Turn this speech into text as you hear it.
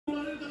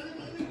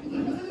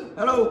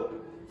Hello.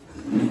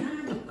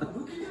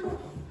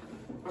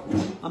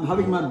 I'm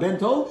having my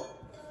bento.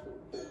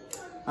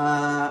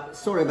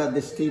 Sorry about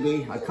this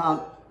TV. I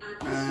can't.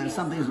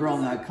 Something's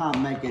wrong. I can't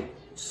make it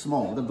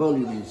small. The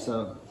volume is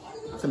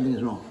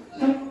something's wrong.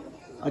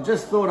 I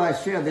just thought I'd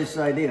share this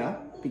idea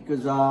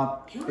because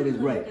it is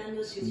great.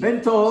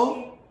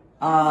 Bento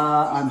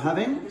I'm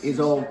having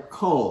is all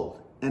cold,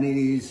 and it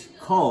is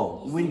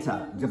cold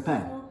winter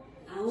Japan.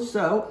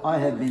 So I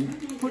have been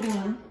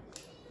putting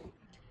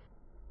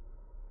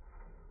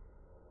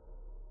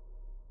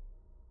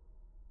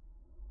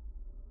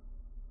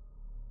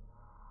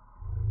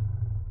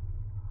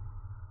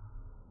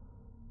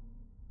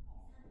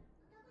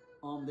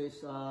on this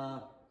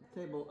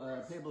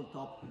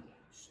tabletop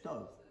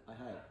stove I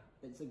have.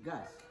 It's a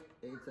gas.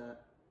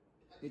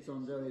 It's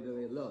on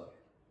very low.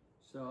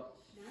 So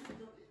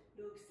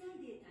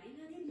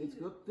it's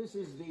good. This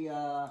is the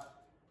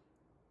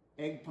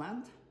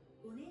eggplant,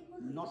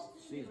 not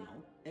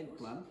seasonal.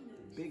 Eggplant,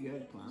 big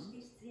eggplant,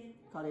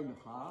 cut in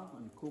half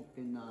and cooked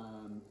in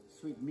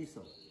sweet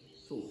miso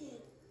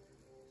sauce.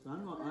 So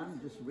I'm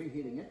just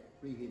reheating it,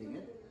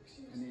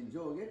 and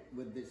enjoying it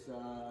with this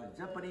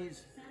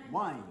Japanese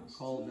wine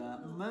called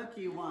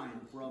murky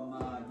wine from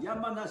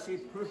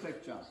Yamanashi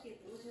Prefecture.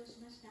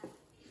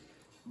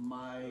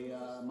 My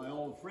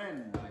old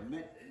friend I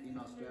met in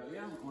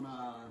Australia on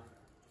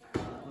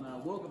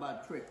a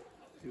walkabout trip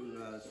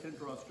to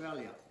Central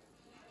Australia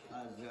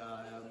as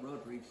a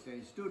Rotary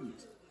Exchange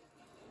student.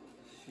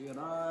 She and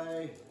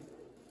I,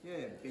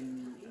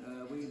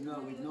 we've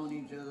known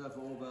each other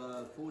for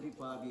over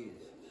 45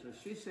 years. So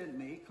she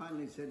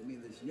kindly sent me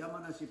this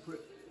Yamanashi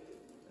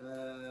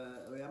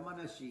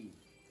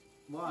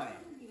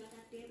wine.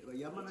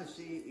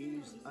 Yamanashi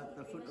is at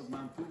the foot of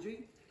Mount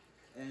Fuji,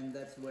 and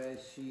that's where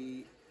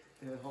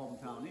her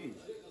hometown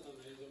is.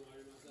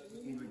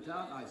 In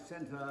return, I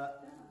sent her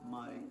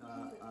my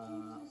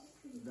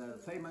the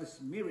famous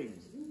mirin,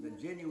 the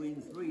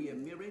genuine 3-year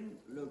mirin,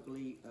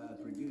 locally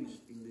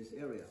produced in this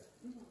area.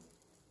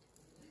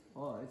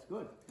 Oh, it's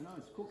good.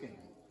 It's cooking.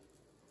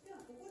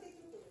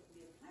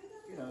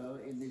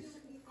 In this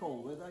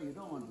cold weather, you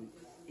don't want to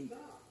eat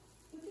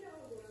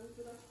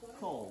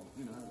cold,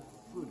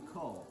 food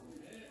cold,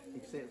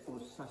 except for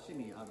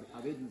sashimi.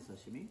 I've eaten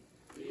sashimi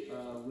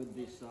with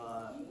this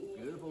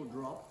beautiful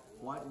drop,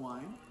 white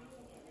wine.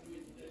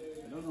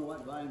 I don't know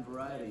what wine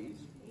variety it is,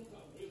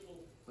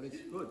 but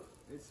it's good.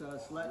 It's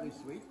slightly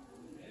sweet.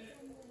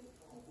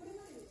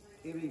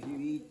 Even if you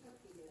eat,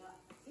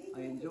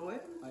 I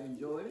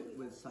enjoy it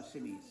with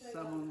sashimi,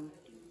 salmon,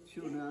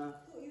 tuna,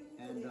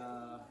 and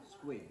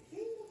squid,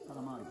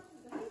 calamari.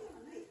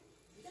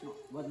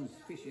 Wasn't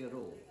fishy at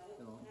all.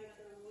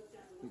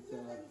 It's a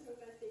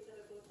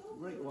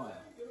great wine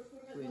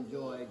to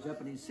enjoy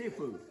Japanese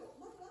seafood.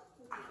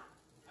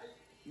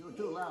 You're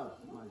too loud,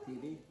 my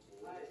TV.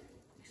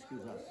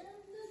 Excuse us.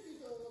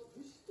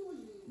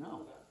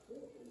 No.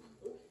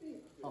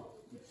 Oh,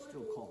 it's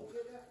still cold.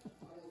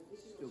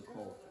 Still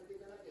cold.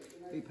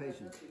 Be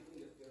patient.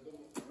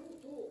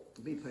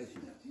 Be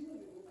patient.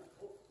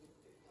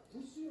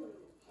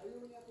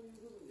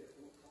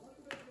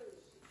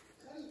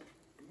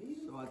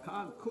 So I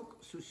can't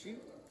cook sushi.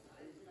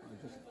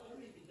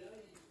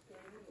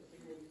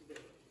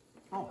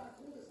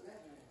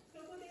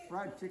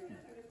 Fried chicken.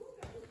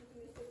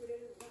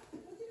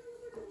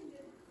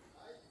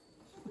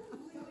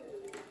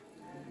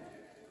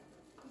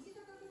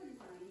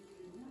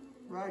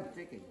 Fried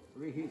chicken,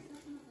 reheat.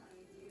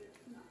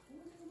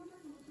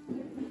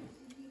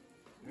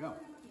 Yeah.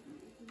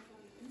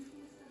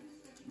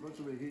 Got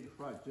to reheat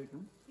fried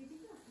chicken.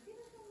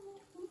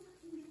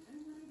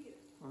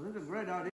 Well, this is a great idea.